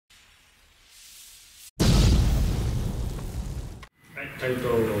タイト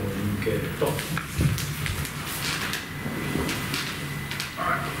ルを向けると。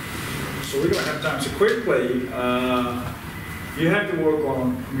Alright, so we don't have time. So quickly, you have to work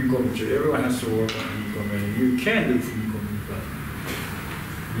on Fumikomi too. Everyone has to work on Fumikomi. You can do Fumikomi, but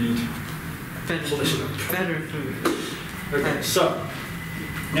you need better food. Okay, so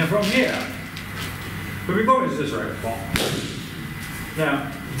now from here, Fumikomi is this right?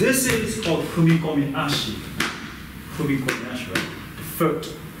 Now, this is called Fumikomi Ashi. Fumikomi Ashi, right? The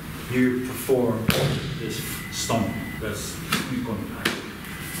foot you perform this stone. That's Fumikomi Ashi.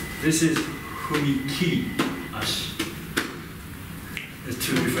 This is Fumikiri Ashi. There's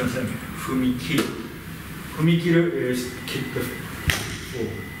two different things. Fumikiri. Fumikiri is kick the floor.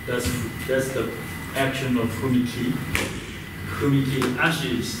 That's the action of Fumikiri. Fumikiri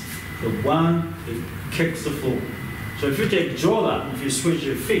Ashi is the one that kicks the floor. So if you take Joda, if you switch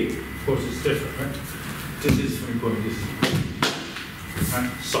your feet, of course it's different, right? This is Fumikomi, this is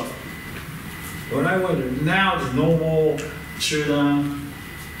right? So what I want to do now is normal Chudan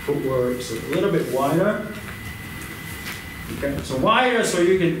footwork, so a little bit wider. Okay, so wider so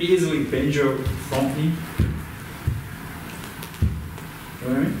you can easily bend your front knee. You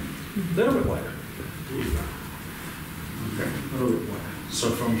know what I mean? A little bit wider. Okay, a little bit wider.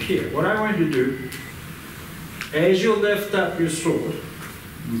 So from here, what I want you to do, as you lift up your sword,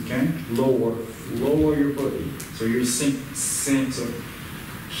 okay, lower your body. So you sink so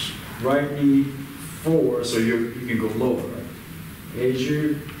right knee forward, so you can go lower. Right? As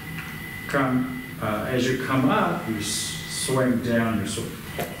you come up, you swing down your sword.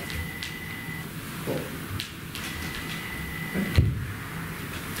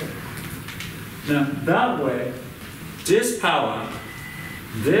 Now that way, this power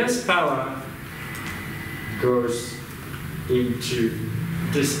goes into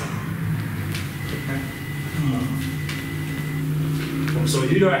this power. Okay? So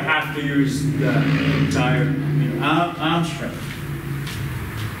you don't have to use the entire arm strength.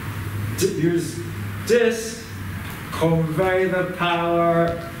 Use this, convey the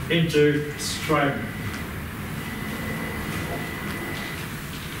power into striking.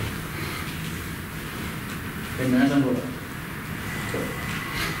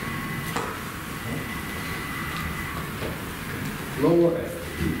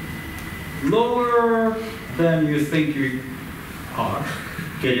 Lower than you think you are,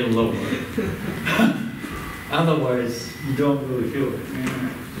 getting lower. Otherwise, you don't really feel it.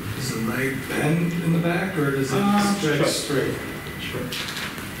 Does the leg bend in the back, or does it stretch straight? Straight.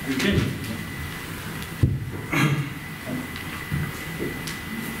 Continue.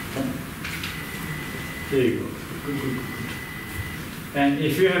 There you go. Good. And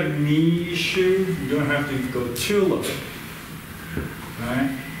if you have knee issue, you don't have to go too low.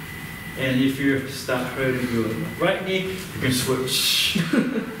 Alright? And if you start hurting your right knee, you can switch.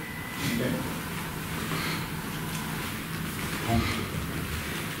 Okay.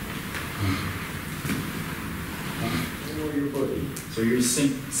 Lower your body. So you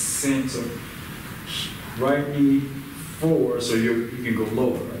sink so right knee forward, so you can go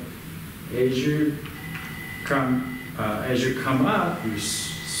lower. Right? As you come up, you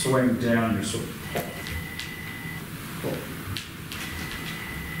swing down your sword.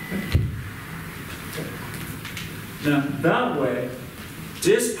 Now that way,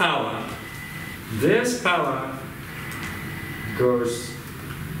 this power goes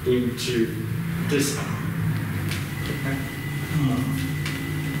into this power. Okay?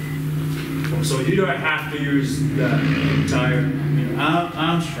 So you don't have to use the entire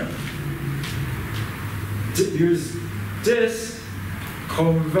arm strength. Use this,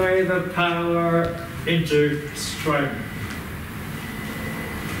 convey the power into striking.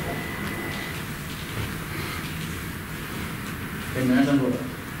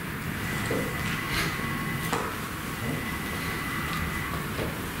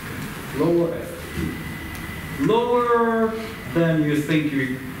 Lower than you think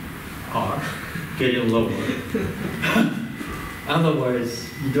you are, getting lower. Otherwise,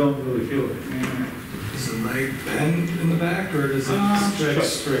 you don't really feel it. Does the leg bend in the back, or does it stretch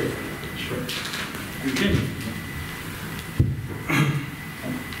straight? Straight. Continue.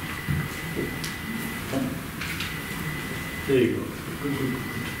 There you go. Good.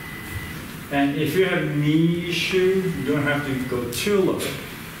 And if you have knee issue, you don't have to go too low.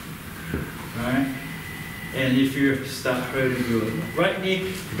 Alright? And if you start hurting your right knee,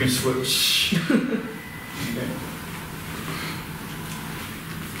 you can switch. Okay.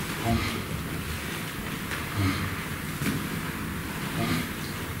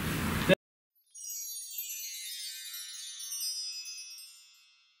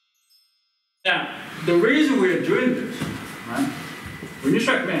 Now, the reason we are doing this, right, when you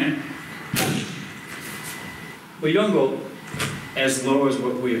strike man, we don't go as low as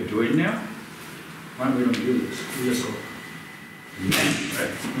what we are doing now. Right? We don't do this. We just go man,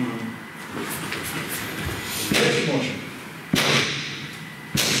 right? This motion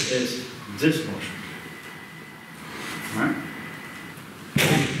is this motion. Right?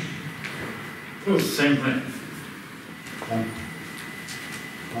 Oh, same thing.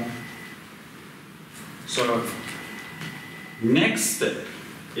 So next step,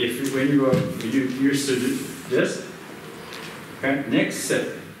 when you used to do this, okay, next step,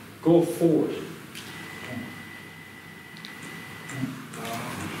 go forward.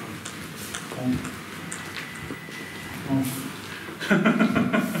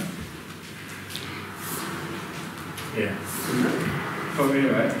 Yeah. For me,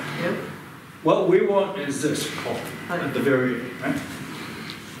 right? Yep. What we want is this call at the very end, right?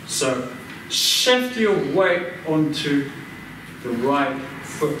 So shift your weight onto the right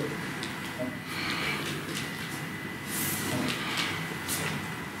foot.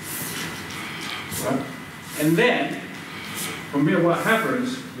 Right? And then, from here, what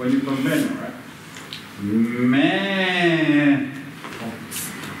happens when you come in, right? Man.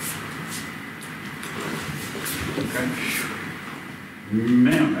 Okay.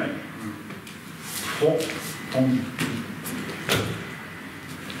 Man, right?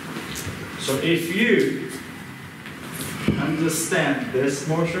 So if you understand this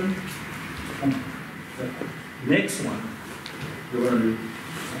motion, the next one you're going to do.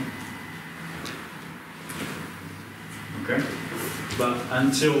 Okay? But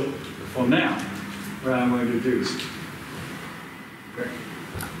until, for now, what I'm going to do is, okay,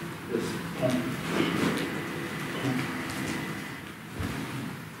 this.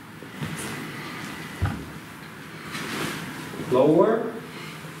 Lower,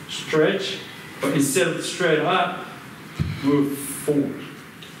 stretch, but instead of straight up, move forward.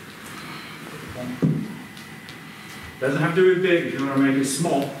 Doesn't have to be big. If you want to make it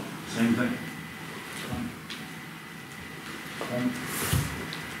small, same thing.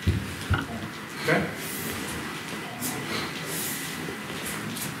 Okay?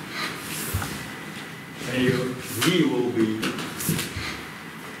 And your knee will be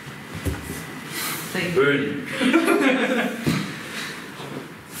burning.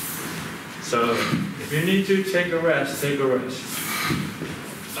 So, if you need to take a rest, take a rest.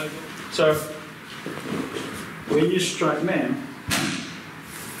 So, when you strike man,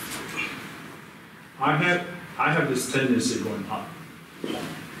 I have this tendency going up. I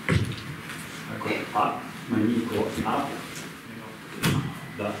go up, my knee goes up.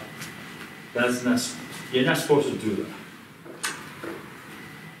 That's not, you're not supposed to do that.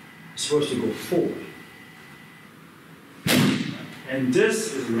 You're supposed to go forward. And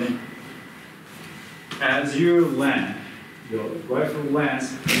this is meant, as you land, your right foot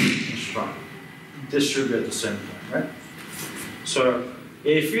lands and strike. Distribute at the same time, right? So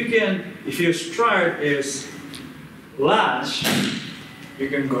if your stride is large, you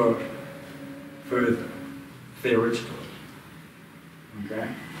can go further, theoretically. Okay?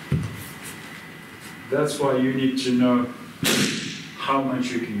 That's why you need to know how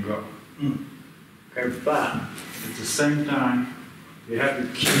much you can go. Okay, but at the same time, you have to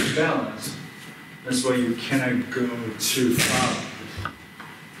keep balance. That's why you cannot go too far.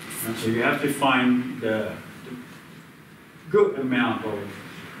 And so you have to find the good amount of,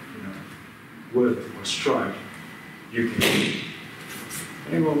 width or stride you can do.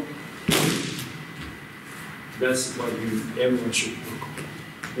 And well, that's what everyone should look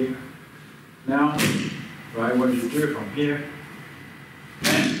for. Okay? Now, right, what you do from here,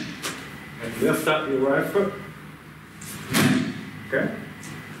 and lift up your right foot, okay?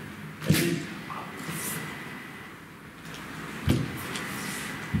 And then up.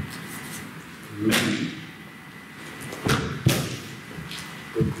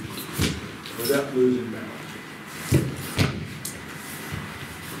 Without losing balance.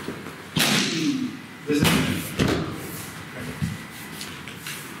 This is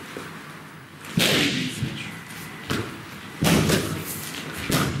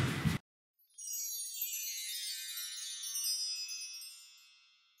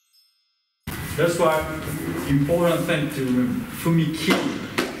that's why important thing to remember. Fumikiri.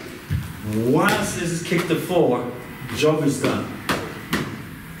 Once this is kicked forward, job is done.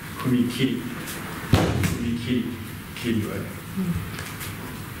 Fumikiri. Fumikiri. Kiri, right?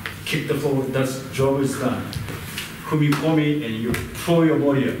 Kick the forward, that's job is done. Fumikomi, and you pull your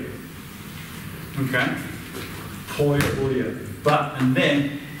body up. Okay? Pull your body up. But, and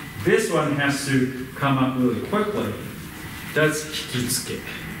then, this one has to come up really quickly. That's Hikitsuke.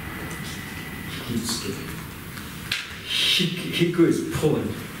 Hikitsuke. Hiku is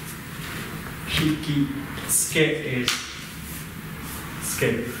pulling. Hikitsuke is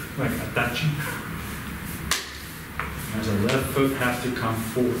like attaching. And the left foot has to come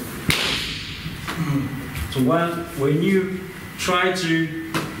forward. So when you try to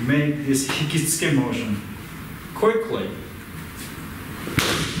make this Hikitsuke motion quickly,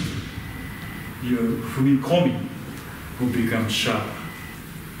 your Fumikomi will become sharp.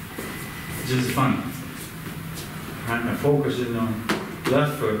 This is fun. And focusing on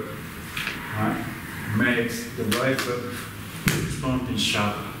left foot, right, makes the right foot something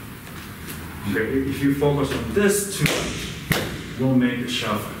sharper. Okay, if you focus on this too much, will make it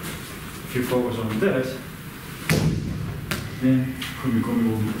sharper. If you focus on this, then Fumikomi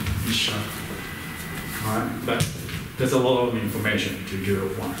will be sharp. Alright, but there's a lot of information to do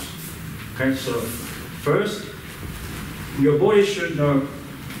at once. Okay, so first, your body should know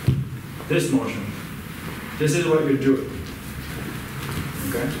this motion. This is what you do.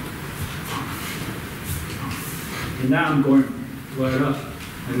 Okay? And now I'm going right up.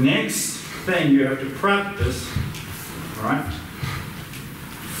 The next thing you have to practice, all right?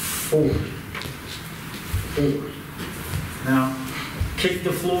 Forward. Forward. Now, kick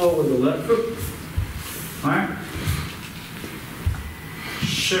the floor with the left foot. All right?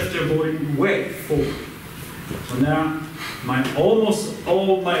 Shift your body weight forward. So now, almost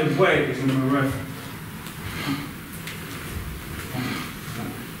all my weight is on my right foot.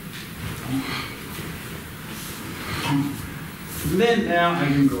 Then now I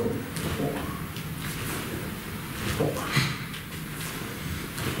can go forward. Forward.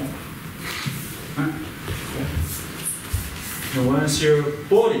 Forward. Now once your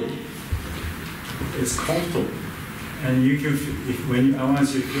body is comfortable, and you can,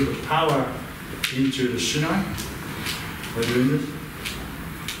 once you feel the power into the shinai, by doing this,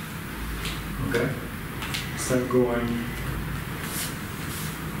 okay, start going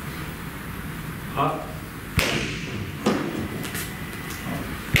up.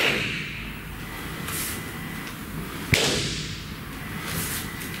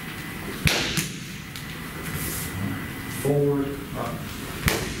 Forward, up.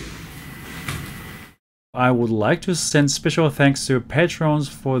 I would like to send special thanks to patrons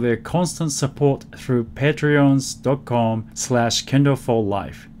for their constant support through patreons.com/Kendo for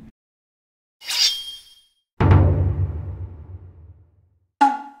Life.